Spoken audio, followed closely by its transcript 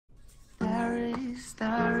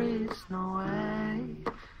there is no way.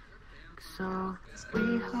 So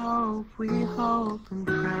we hope and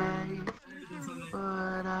pray.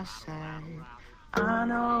 But I say, I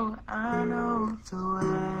know the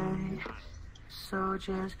way. So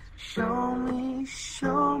just show me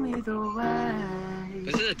the way.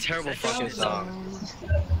 This is a terrible fucking song.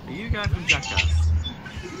 Are you the guy from Jackass?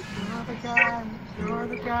 You're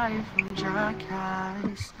the guy from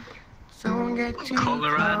Jackass. Don't get too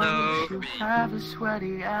Colorado. close, you have a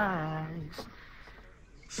sweaty eyes.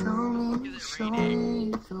 Show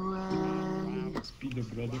me the way.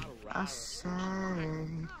 I say,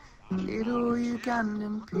 little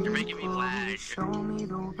Ugandan people, show me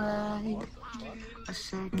the way. I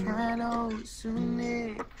say, Kano,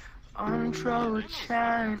 Sunni, on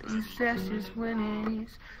VRchat, and says his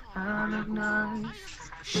winnings. I'm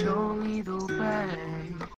nice. Show me the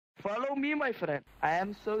way. Follow me, my friend. I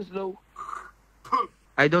am so slow.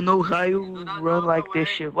 I don't know how you run like this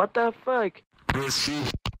shit. What the fuck?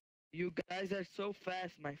 You guys are so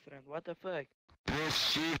fast, my friend. What the fuck?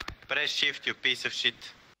 Press shift, you piece of shit.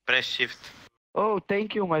 Press shift. Oh,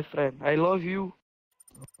 thank you, my friend. I love you.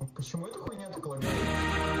 Почему эта хуйня так лагает?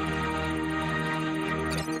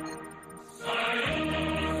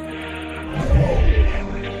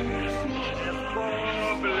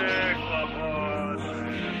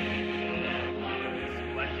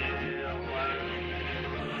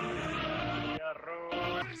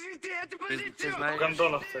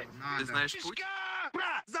 Ты знаешь путь?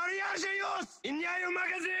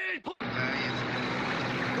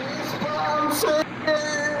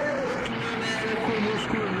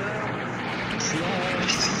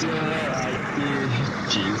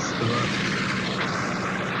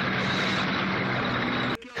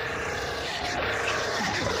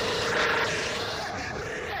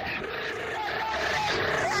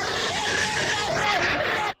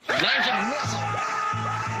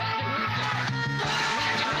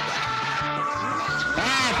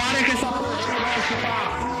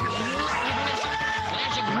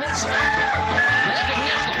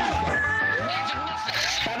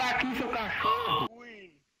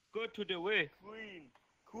 Go to the way.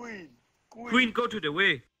 Queen, go to the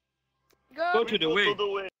way. Go to the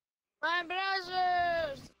way. My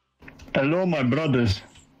brothers! Hello, my brothers.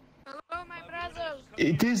 Hello, my brothers!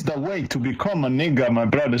 It is the way to become a nigga, my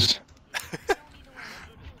brothers.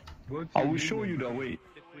 I will show you the way.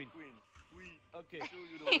 Okay.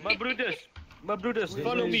 My brothers,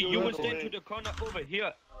 follow me. You will stand to the corner over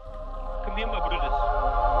here. Come here, my brothers.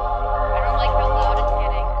 I don't like how loud it's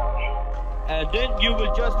getting. And then you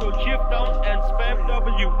will just hold shift down and spam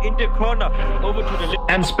W in the corner over to the left.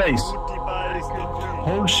 And space.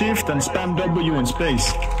 Hold shift and spam W in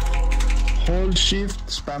space. Hold shift,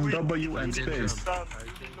 spam W and space. This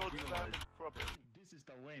is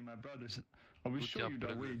the way, my brothers. I will show you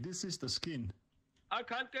the way. This is the skin. I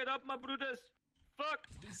can't get up, my brothers. Fuck.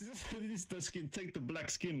 This is the skin. Take the black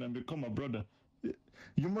skin and become a brother.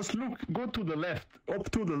 You must go to the left.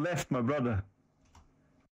 Up to the left, my brother.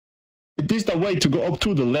 It is the way to go up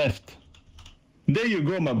to the left. There you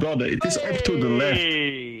go, my brother. It is up to the left.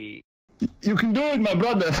 You can do it, my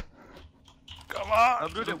brother. Come on! My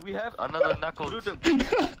brother, we have Another knuckle.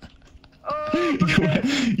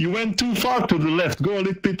 You went too far to the left. Go a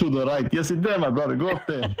little bit to the right. Yes, it's there, my brother. Go up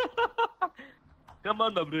there. Come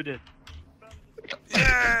on, my brother.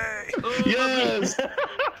 Yay! Yes!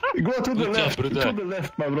 Go to the left. To the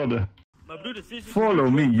left, my brother. My brother, Follow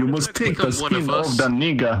me. You must take the skin of the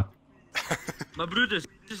nigga. My brothers,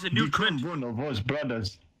 this is a new trend. One of us,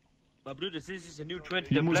 brothers. My brothers, this is a new trend.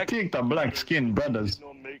 You must take the black skin, brothers.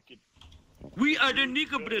 We are the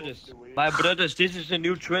nigger brothers. My brothers, this is a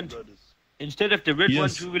new trend. Instead of the red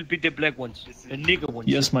ones, we will be the black ones. The nigger ones.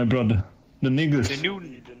 Yes, my brother. The niggers. The new,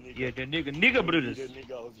 the nigger brothers.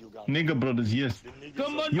 Nigger brothers, yes.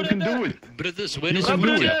 Come on, you brother. can do it. Brothers, when is My it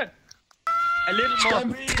brother. A little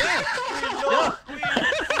more.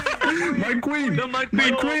 My queen. No, my queen.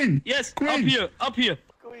 My queen. Yes, queen. up here.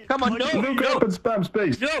 Come on, Look up and spam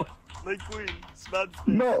space. No. My queen, spam space.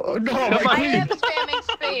 No, my I queen. am spamming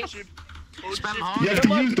space. Spam hard. You have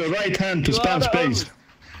to use the right hand to spam space.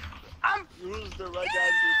 Use the right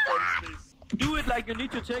hand to spam space. Do it like you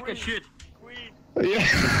need to take a shit. Queen, Yeah.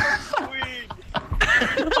 queen.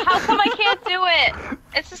 How come I can't do it?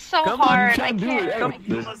 It's just so hard. I can't do it. I can't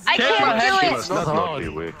do it. It's not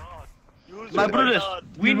hard. My brothers,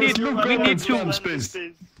 we need to spam space.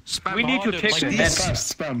 we need to take Like the this.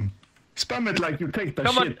 Fast spam. Spam it like you take the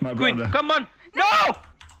shit, my Queen, brother. come on. No!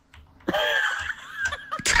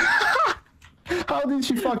 How did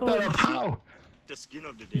she fuck that up? How? The skin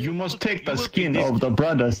of the day. You must take the skin of the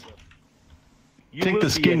brothers. You Take will the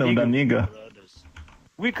be skin a of the nigger. nigger. Brothers.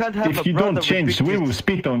 We can't have If a you brother don't with change, big we will tits.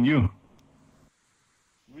 spit on you.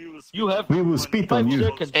 You have We will spit on 5 you.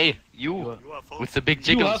 seconds. Hey, you with the big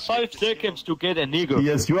You have jiggles. 5 seconds to get a nigger.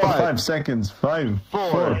 Yes, you have 5 seconds. 5,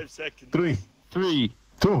 4, 3, 3,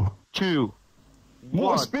 2. 2, What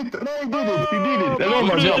 1. spit? No, he did it. He did it. Hello,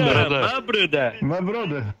 my brother. My brother. My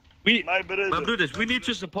brother. My brothers, we need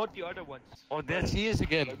to support the other ones. Oh, there she is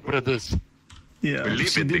again, brothers. Yeah, Believe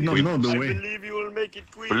she it, did the not queen. know the way. Believe you will make it,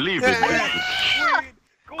 Queen. Believe it.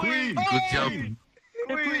 Queen. Good job.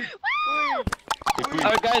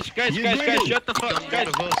 Alright, guys, You did it. shut the fuck, guys,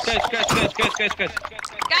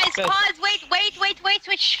 Guys, pause. Wait.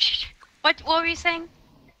 Shh. What were you saying?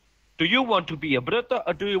 Do you want to be a brother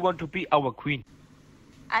or do you want to be our queen?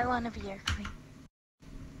 I want to be your queen.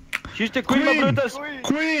 She's the queen, my brothers.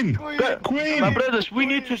 Queen. Queen. My brothers, we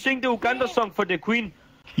need to sing the Uganda song for the queen.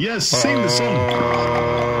 Yes, sing the song.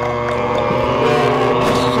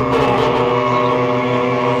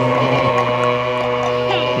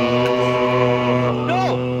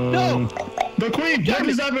 No! The queen. What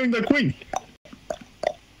is happening? The queen.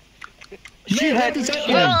 She No, had... what is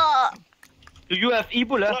happening? Do you have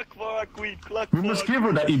Ebola? Clack for a Queen. Clack We for must a give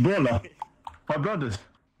her the Ebola. My brothers,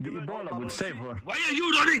 the Ebola would save her. Why are you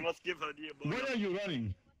We running? must give her the Ebola. Why are you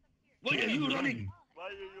running? Why are you running? Why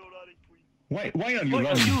are you running, Queen? Why are you Why are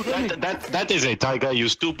running? you running? That is a tiger, you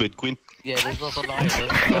stupid queen. Yeah, there's not a lion. There's a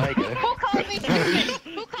tiger. Who called me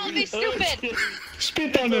stupid? Who called me stupid?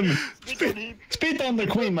 Spit on him. Spit on him. Spit on the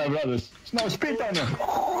queen, my brothers. No, spit on her.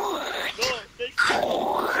 No, take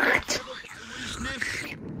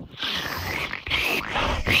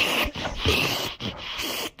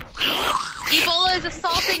Ebola is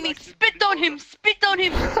assaulting me. Spit on him. Spit on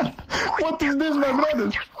him. What is this, my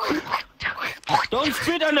brothers? Don't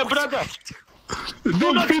spit on the brother!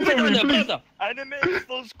 Don't spit Spit on on me, the please. brother! Anime is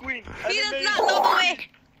full screen. He Anime does is not know the way.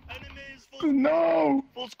 Anime is full, No.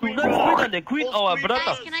 full Do screen. not brother. spit on the queen, Full our screen, brother.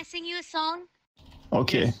 Guys, can I sing you a song?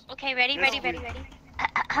 Okay. Okay, ready. Yes,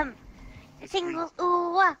 Single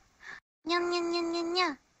ooh, nya nya nya nya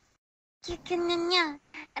nya, kika nya nya,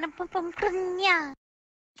 and a pum pum pum nya,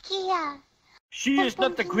 kia. She is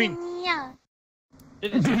not the queen. Nya.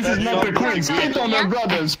 This This is not the queen. Spit on her,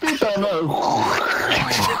 brother. Spit on her.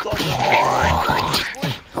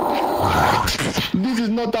 This is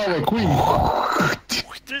not our queen.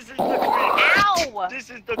 This is the Queen. Ow! This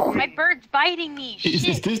is the Queen. My bird's biting me. Is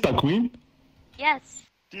Shit. this the queen? Yes.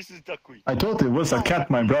 This is the Queen. I thought it was a cat,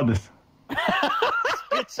 my brothers.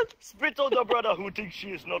 Spit on the brother who thinks she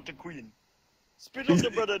is not the Queen. Spit on the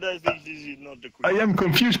brother that thinks she is not the Queen. I am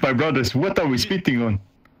confused, my brothers. What are we spitting on?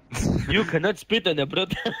 You cannot spit on the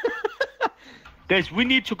brother. Guys, we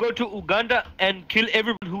need to go to Uganda and kill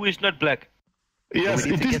everyone who is not black. Yes,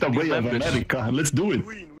 We need it to is get the new way of members. America. Let's do it.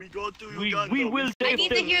 Queen, we go to We Uganda. will I save need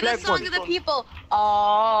to the hear the black song ones. of the people.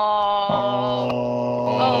 Oh.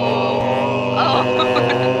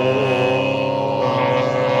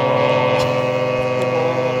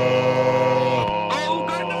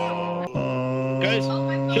 Guys,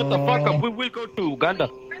 shut the fuck up. We will go to Uganda.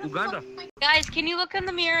 Uganda. Guys, can you look in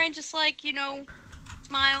the mirror and just like,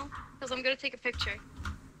 smile? Because I'm gonna take a picture.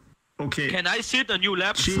 Okay. Can I sit on your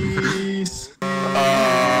lap? Cheese. You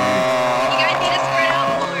guys need to spread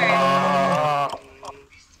out more.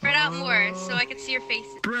 Spread out more so I can see your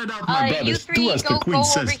faces. Spread out, my You brothers. three, Do as the go queen over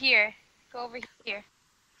says. here. Go over here.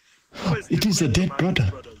 It is a dead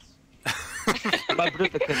brother. My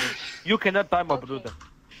brother cannot. You cannot die, my brother.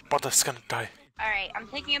 Brother's gonna die. Alright, I'm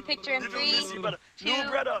taking a picture in 3, 2, New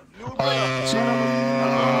brother. New brother.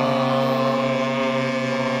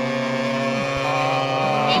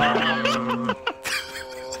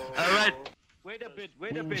 Alright. Wait a bit.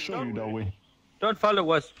 We will show you the way. Don't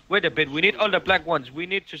follow us. Wait a bit. We need all the black ones. We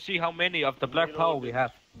need to see how many of the black power we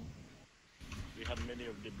have. We have many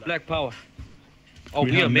of the Black power. Oh,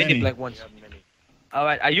 We we have have many many. black ones. All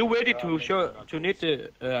right. Are you ready to show?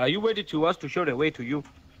 Are you ready to us to show the way to you?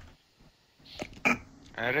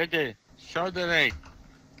 Ready? Show the way.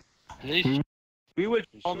 Please. We will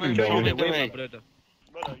Oh, show you show the the way, way. my brother.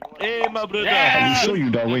 Brother, you want Hey, my brother. I will show you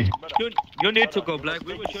the way. You need to go black.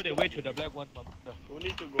 We will show the way to the black one, my brother. we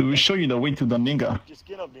need to We go. will show you the way to the nigger. The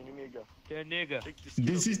skin of the nigga. The nigga. Take the skin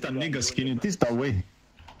This of is the nigga. nigger skin. It is the way.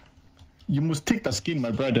 You must take the skin,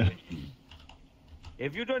 my brother.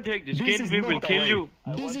 If you don't take the This skin, is we not will the kill way. you.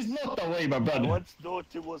 This is not the way, my I brother. once thought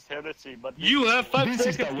it was heresy, but You have 5 This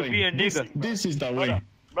is the seconds to be a way. This, nigga. this is the way.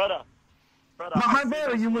 brother. Brother. My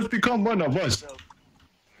brother, you must become one of us.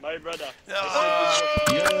 My brother. Yes.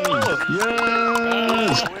 Yes.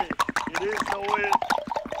 The way. It is the way,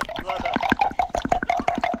 brother.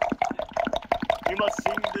 You must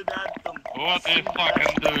sing the anthem. What Sing is the fucking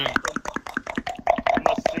national doing? anthem. You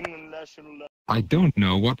must national. I don't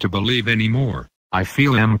know what to believe anymore. I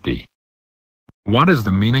feel empty. What is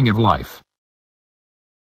the meaning of life?